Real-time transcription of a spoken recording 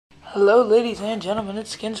Hello, ladies and gentlemen.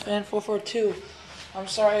 It's SkinsFan442. I'm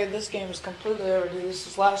sorry this game is completely overdue. This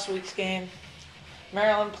is last week's game.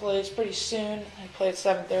 Maryland plays pretty soon. They play at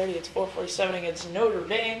 7:30. It's 4:47 against Notre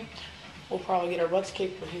Dame. We'll probably get our butts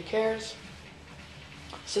kicked, but who cares?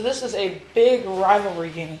 So this is a big rivalry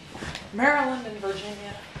game. Maryland and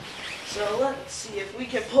Virginia. So let's see if we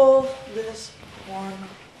can pull this one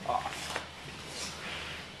off.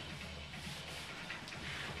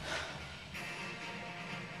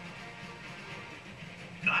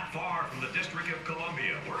 Not far from the District of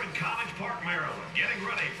Columbia, we're in College Park, Maryland, getting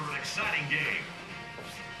ready for an exciting game.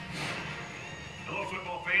 Hello,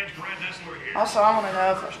 football fans. Grant Nestler here. Also, I want to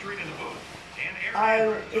know if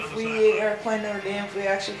if we are playing Notre Dame, if we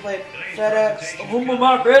actually play FedEx, home of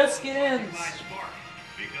my Redskins.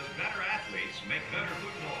 Because better athletes make better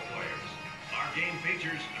football players. Our game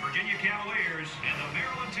features the Virginia Cavaliers and the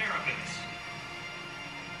Maryland Terps.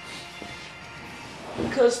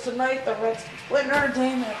 Because tonight the Redskins play Notre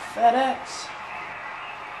Dame at FedEx.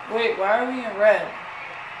 Wait, why are we in red?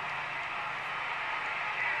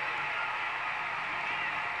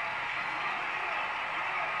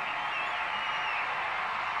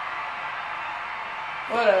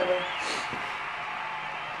 Whatever.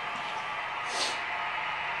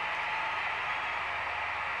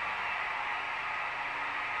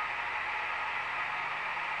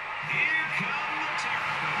 Here come the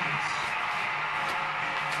Terps.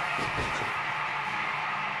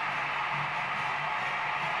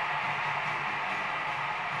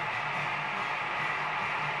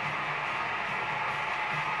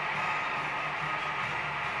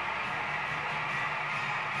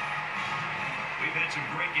 We've had some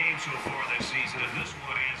great games so far this season, and this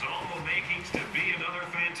one has all the makings to be another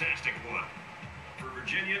fantastic one. For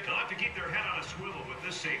Virginia, they'll have to keep their head on a swivel with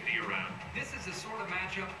this safety around. This is the sort of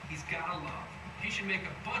matchup he's got to love. He should make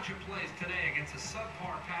a bunch of plays today against a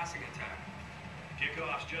subpar passing attack.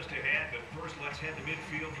 Kickoff's just ahead, but first let's head to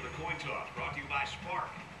midfield for the coin toss, brought to you by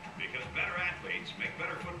Spark. Because better athletes make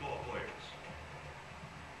better football players.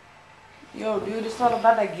 Yo, dude, it's all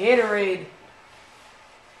about that Gatorade.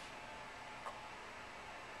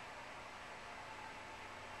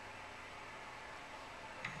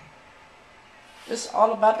 It's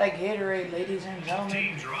all about that Gatorade, ladies and Both gentlemen.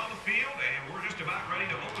 teams are on the field, and we're just about ready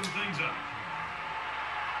to open things up.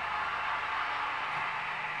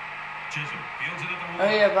 Chisholm fields it at the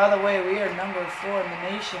Oh yeah, by the way, we are number 4 in the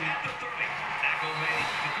nation. At the 30. Tackle made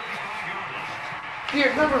at the 35-yard line. We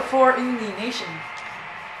are number 4 in the nation.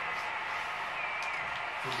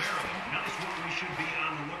 For Maryland, notice what we should be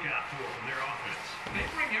on the lookout for from their offense. They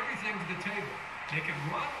bring everything to the table. They can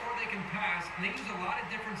run or they can pass, and they use a lot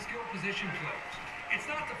of different skill position players. It's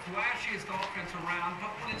not the flashiest offense around,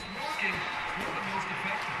 but when it's working, we're the most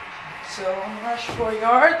effective. So, rush 4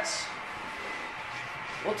 yards.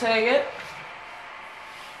 We'll take it.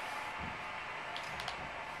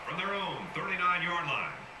 From their own 39-yard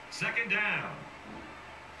line. Second down.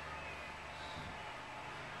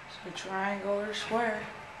 So, triangle or square.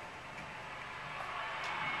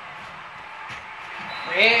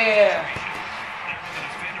 Yeah. That was a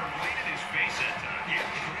defender right in his face that time. Yeah,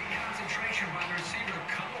 great concentration by the receiver to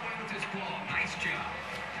come away with this ball. Nice job.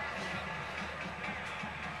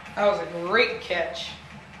 That was a great catch.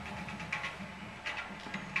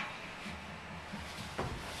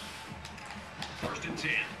 First and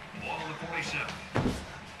 10. Ball on the 47.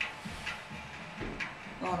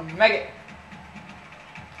 On a mega.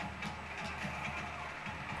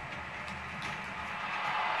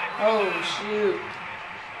 Oh, shoot.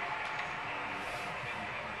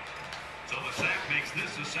 So the sack makes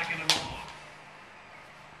this a second and long.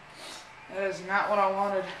 That is not what I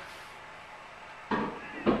wanted. And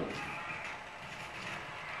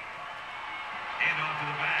off to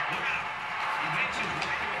the back. Look out. He makes his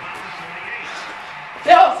way to about the 28.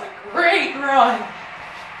 That was a great run.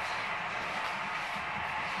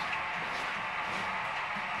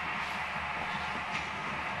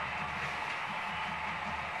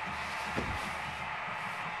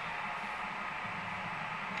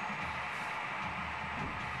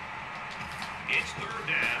 It's third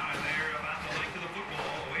down, and they're about the length of the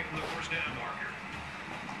football away from the first down marker.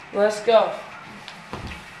 Let's go.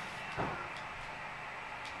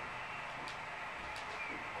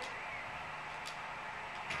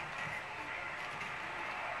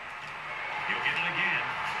 He'll get it again.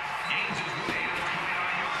 Gains his way to the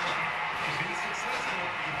 29-yard line. To be successful,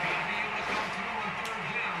 you've got to be able to come through on third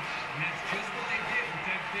down, and that's just what they did with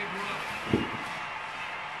that big run.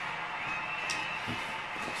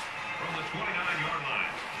 From the 29-yard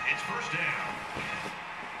line, it's first down.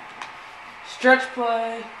 Stretch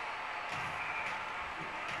play.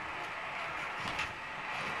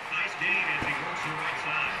 Nice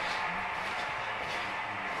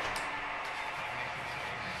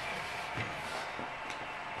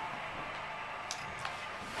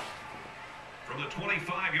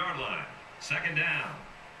 27-yard line. Second down.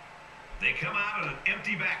 They come out in an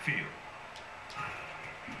empty backfield.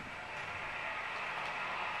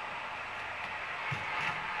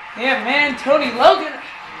 Yeah, man, Tony Logan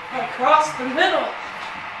across the middle.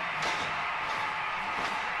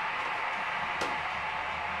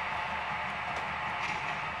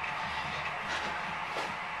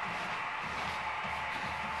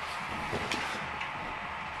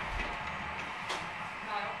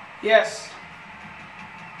 Yes.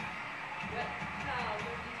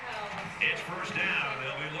 It's first down, and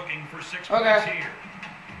they'll be looking for 6 Okay. points here.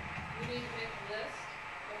 You need to make a list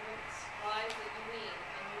of the slides that you need,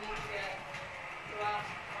 and you need to get throughout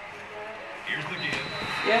Here's the give.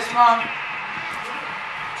 Yes, Mom.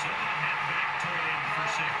 So they'll have back to it in for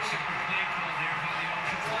 6. Super play call there by the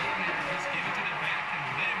offensive coordinator. Just give it to the back and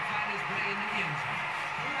let him find his way in the end zone.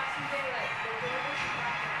 You have some daylight. They're doing this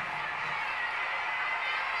practice.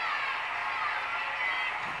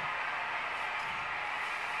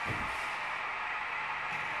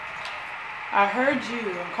 I heard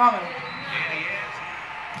you. I'm coming. And he has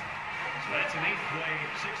it. So that's an 8th play,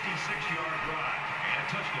 66-yard drive, and a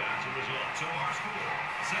touchdown as a result. So our score,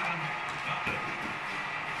 7-0.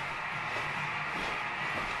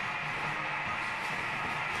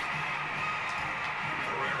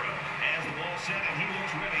 Herrera has the ball set, and he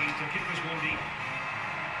looks ready to kick this one deep.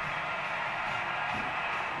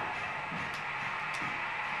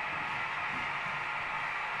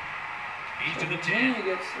 He's to the 10.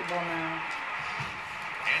 Virginia gets the ball now.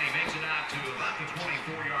 And he makes it out to about the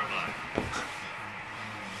 24-yard line.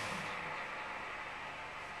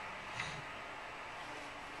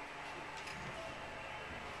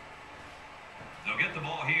 They'll get the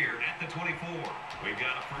ball here at the 24. We've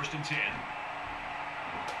got a 1st and 10.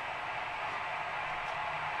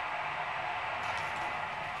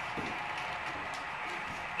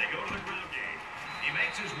 They go to the ground game. He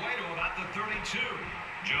makes his way to about the 32.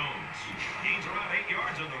 Jones gains around 8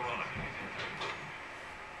 yards on the run.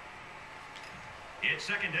 It's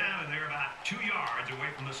second down, and they're about 2 yards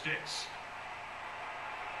away from the sticks.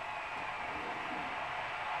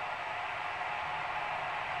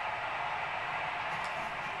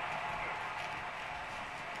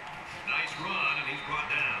 Nice run, and he's brought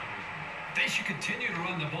down. They should continue to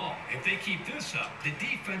run the ball. If they keep this up, the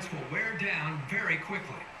defense will wear down very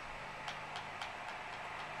quickly.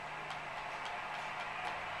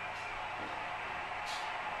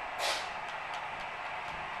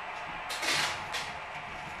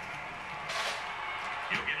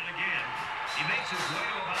 He'll get it again. He makes his way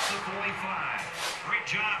to about the 45. Great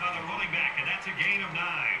job by the running back, and that's a gain of 9.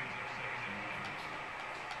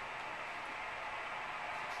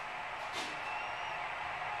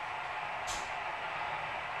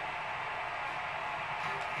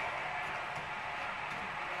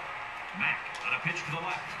 Mack on a pitch to the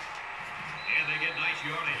left. And they get nice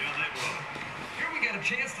yardage on that run. Here we got a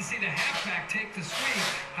chance to see the halfback take the sweep.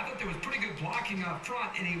 I thought there was pretty good blocking up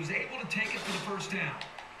front, and he was able to take it for the first down.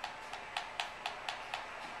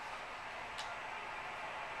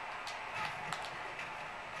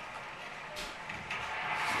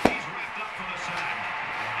 He's wrapped up for the sack.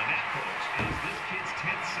 And that, folks, is this kid's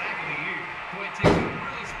 10th sack of the year. Boy, it takes a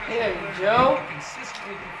really special Hey, player Joe. to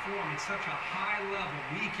consistently perform at such a high level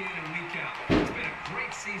week in and week out. It's been a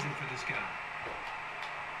great season for this guy.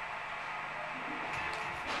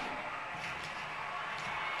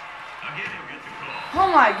 Again, he'll get the call.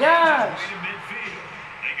 Oh my gosh. Way to midfield.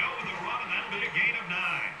 They go with a run, and that'll be a gain of 9.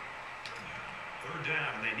 Third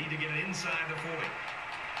down, and they need to get it inside the 40. The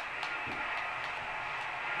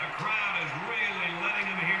crowd is really letting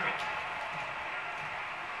them hear it.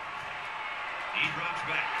 He drops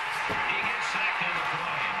back. He gets sacked on the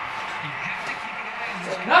play. You have to keep an eye on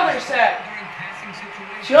this Another guy sack. during passing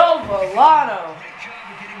situations. Joe Villano. Great job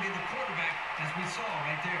of getting to the quarterback, as we saw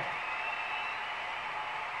right there.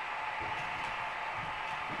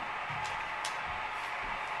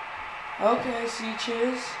 Okay,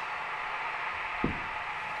 Seaches.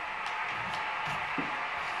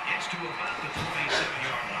 Gets to about the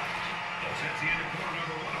 27-yard line. That's the end of quarter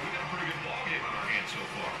number 1. We've got a pretty good ball game on our hands so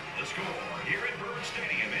far. The score here at Bourbon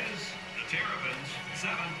Stadium is the Terrapins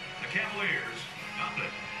 7, the Cavaliers 0.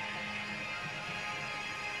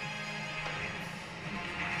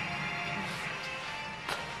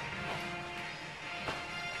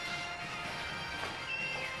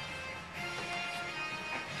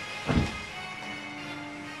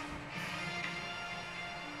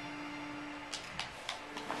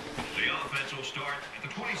 The offense will start at the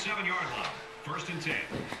 27-yard line. 1st and 10.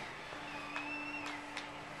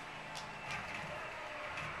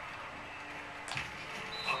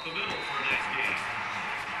 Up the middle for a nice gain.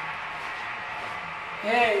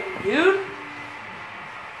 Hey, dude.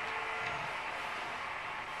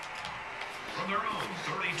 From their own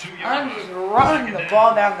 32-yard I'm line. just running the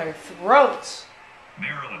ball down their throats.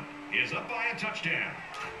 Maryland is up by a touchdown.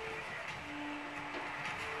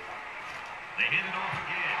 They hand it off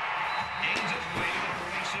again. Gains its way to the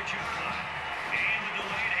 46-yard line. And the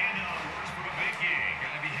delayed handoff works for a big gain.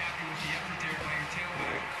 Gotta be happy with the effort there by your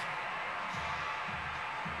tailback.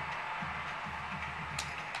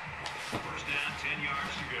 First down, 10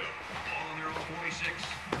 yards to go. Ball on their own 46.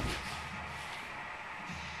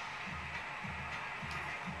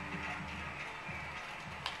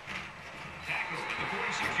 Tackle at the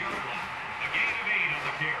 46-yard line. A gain of 8 on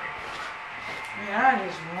the carry. Man, I'm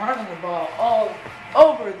just running the ball all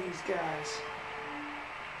over these guys.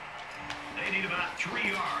 They need about 3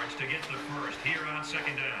 yards to get the first here on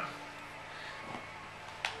second down.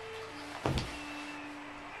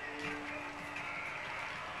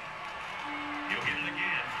 You'll get it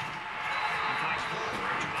again. He flies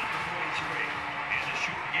forward to about the 43. And the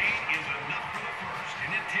short gain is enough for the first. And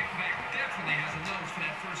that tailback definitely has a nose for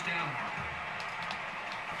that first down marker.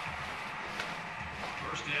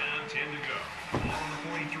 First down, 10 to go. Ball on the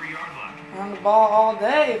 43-yard line. Run the ball all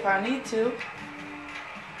day if I need to.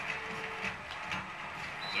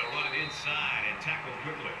 They'll run it inside and tackle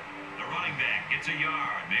quickly. The running back gets a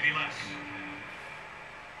yard, maybe less.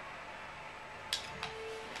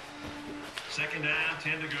 Second down,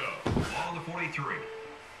 10 to go. Ball on the 43.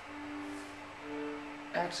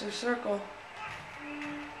 X or circle.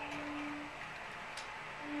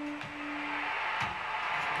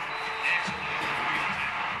 Excellent overfield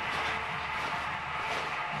tackle.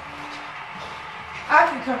 I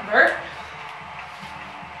can convert.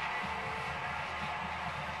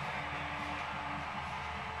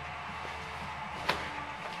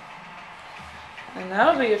 And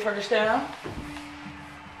that'll be a first down.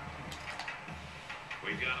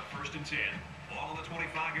 We've got a first and 10. Ball on the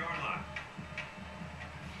 25-yard line.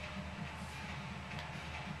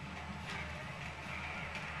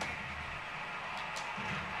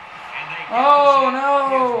 And they get Oh, the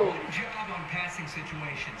sack. no. Good job on passing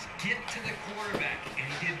situations. Get to the quarterback, and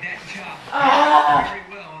he did that job very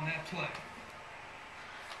well on that play.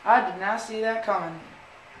 I did not see that coming.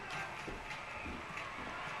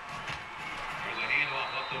 There's a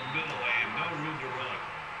handoff up the middle and no room to run.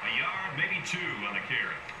 A yard, maybe 2 on the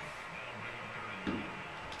carry.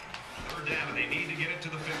 Third down, and they need to get it to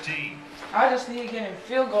the 15. I just need to get in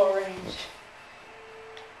field goal range.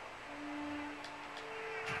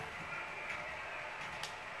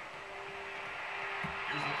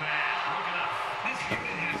 Here's the pass, broken up. This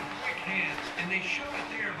unit has quick hands, and they show it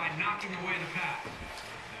there by knocking away the pass.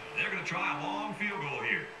 They're going to try a long field goal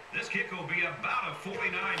here. This kick will be about a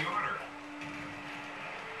 49-yarder.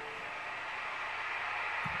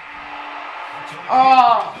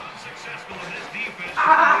 Oh. Unsuccessful in this defense.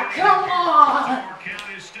 Come on. Our count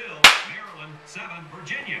is still Maryland 7,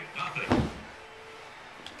 Virginia nothing.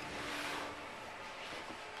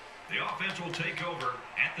 The offense will take over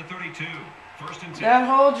at the 32. First and 10. That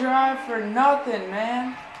whole drive for nothing,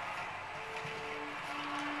 man.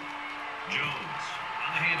 Jones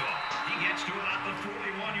on the handoff. He gets to about the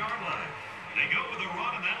 41-yard line. They go with a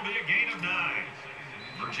run, and that'll be a gain of 9.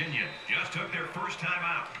 Virginia just took their first time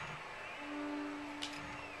out.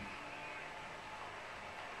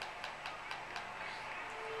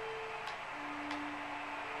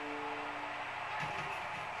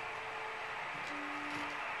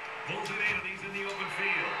 Pulls it in, and he's in the open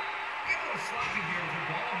field. Get a little sloppy here with the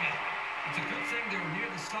ball handling. It's a good thing they were near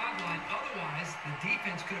the sideline. Otherwise, the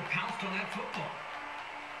defense could have pounced on that football.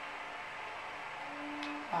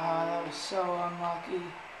 Ah, that was so unlucky.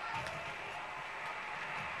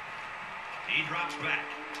 He drops back.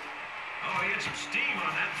 Oh, he had some steam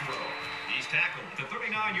on that throw. He's tackled at the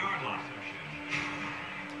 39-yard line.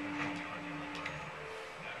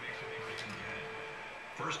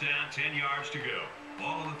 First down, 10 yards to go.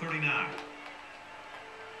 Ball on the 39.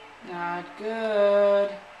 Not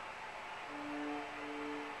good.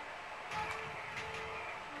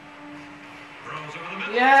 Throws over the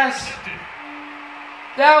middle. Yes. Intercepted.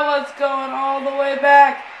 That was going all the way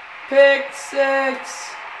back. Pick 6.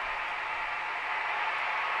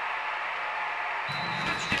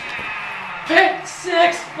 Pick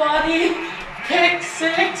 6, buddy. Pick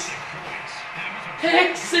 6.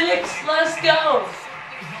 Pick 6. Let's go.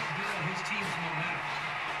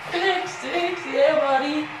 Pick 6, yeah,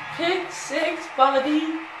 buddy. Pick 6,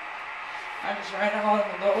 buddy. I just ran out on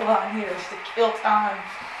the goal line here just to kill time.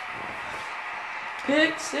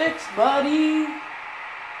 Pick 6, buddy.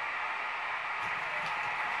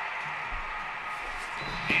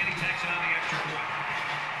 And he takes on the extra point.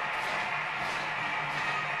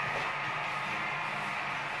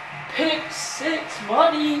 Pick 6,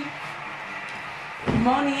 money.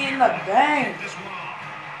 Money in the bank. This one off.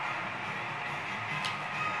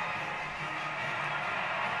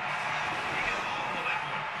 He got all of that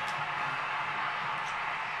one.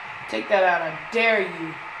 Take that out, I dare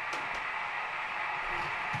you.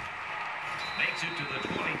 Makes it to the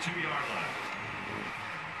 22-yard line.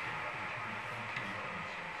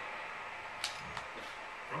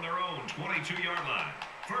 From their own 22-yard line.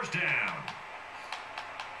 First down.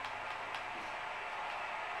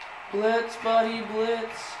 Blitz, buddy,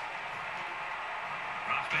 blitz.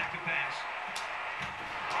 Drops back to pass.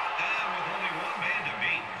 Brought down with only one man to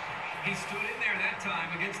beat. He stood in there that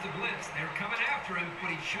time against the blitz. They were coming after him,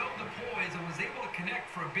 but he showed the poise and was able to connect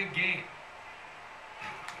for a big gain.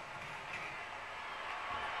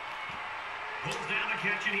 Pulls down the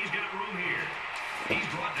catch, and he's got room here. He's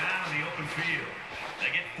brought down in the open field. They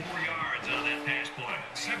get 4 yards on that pass play.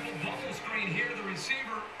 Simple bubble screen here to the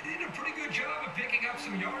receiver. He did a pretty good job of picking up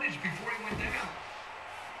some yardage before he went down.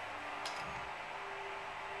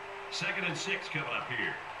 2nd and 6 coming up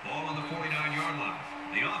here. Ball on the 49-yard line.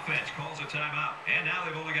 The offense calls a timeout, and now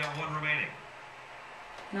they've only got 1 remaining.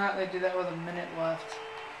 Not they do that with a minute left.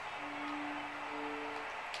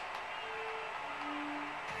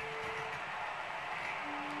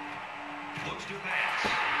 Looks to pass.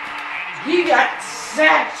 He got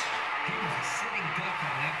sacked. He was a sitting duck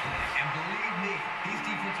on that play. And believe me, these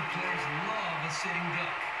defensive players love a sitting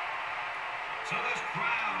duck. So this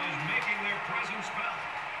crowd is making their presence felt.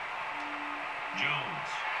 Jones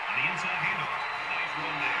on the inside handoff. Nice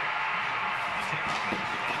run there. The Terps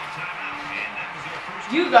call a timeout, and that was their first.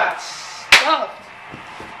 You got stuffed,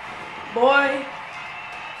 boy.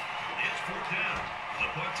 It's 4th down. The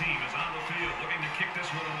punt team is on the field looking to kick this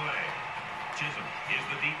one away. Chisholm is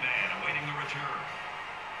the deep man awaiting the return.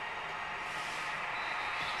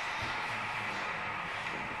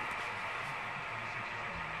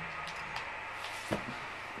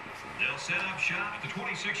 They'll set up shop at the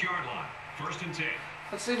 26-yard line. 1st and 10.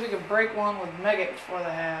 Let's see if we can break one with Meggett before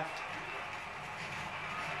the half.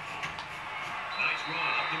 Nice run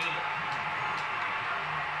up the middle.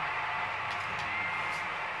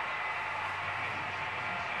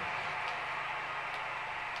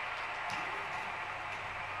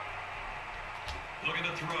 Looking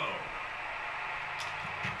to throw.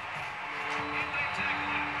 And they tackle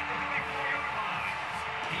him at the 24-yard line.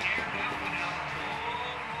 He aired that one out a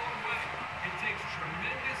long way. It takes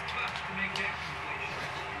tremendous touch to make that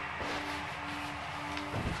completion.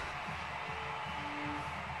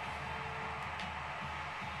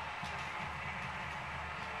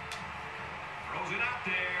 Throws it out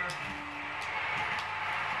there.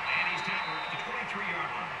 And he's tackled at the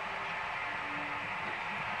 23-yard line.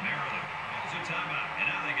 Maryland calls a timeout, and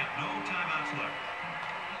now they got no timeouts left.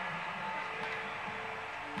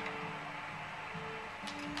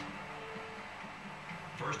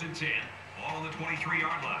 First and 10. Ball on the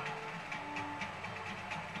 23-yard line.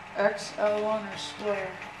 XL1 or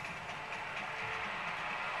square.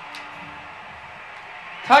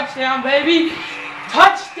 Touchdown, baby!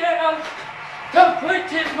 Touchdown! To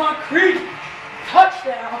Clinton Moncrief!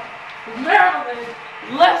 Touchdown! Maryland!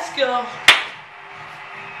 Let's go!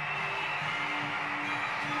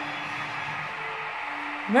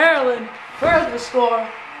 Maryland further score.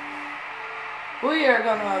 We are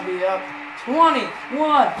gonna be up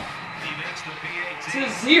 21 He makes the PAT. to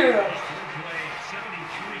 0. Full play,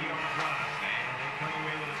 73-yard drive, and they come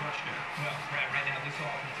away with a touchdown. Well, Brad, right now this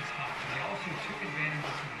offense is hot. They also took advantage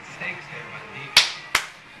of some mistakes there by the defense.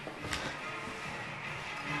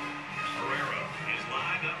 Herrera is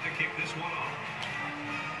lined up to kick this one off.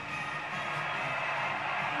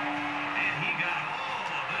 And he got all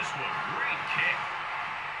of this one. Great kick.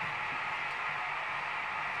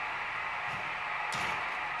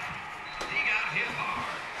 He got hit hard.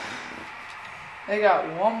 They got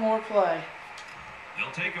one more play.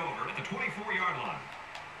 They'll take over at the 24-yard line.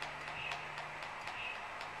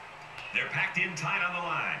 They're packed in tight on the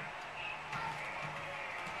line.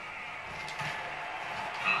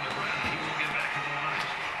 On the ground, he will get back to the line.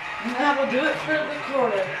 And that'll do it for the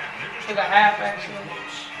quarter. For the half, actually.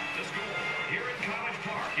 The score here at College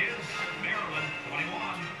Park is Maryland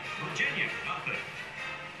 21, Virginia nothing.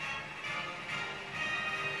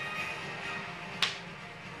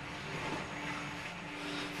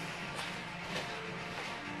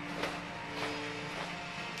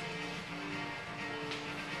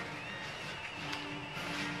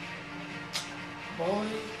 Boy.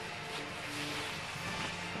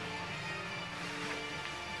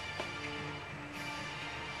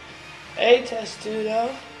 Hey,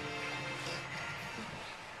 Testudo.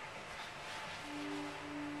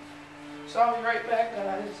 So I'll be right back,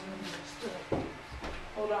 guys. And just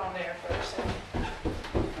hold on there for a second.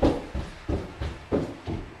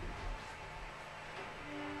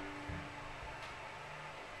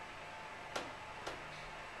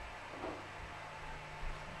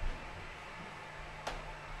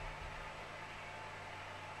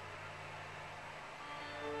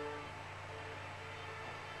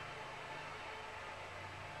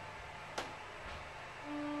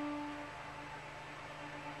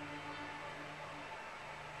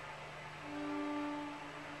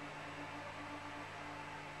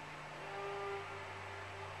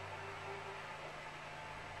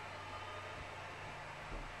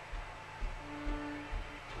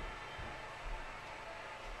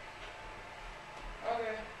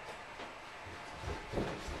 Okay.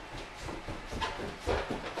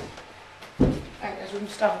 Alright guys, we can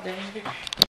stop the interview.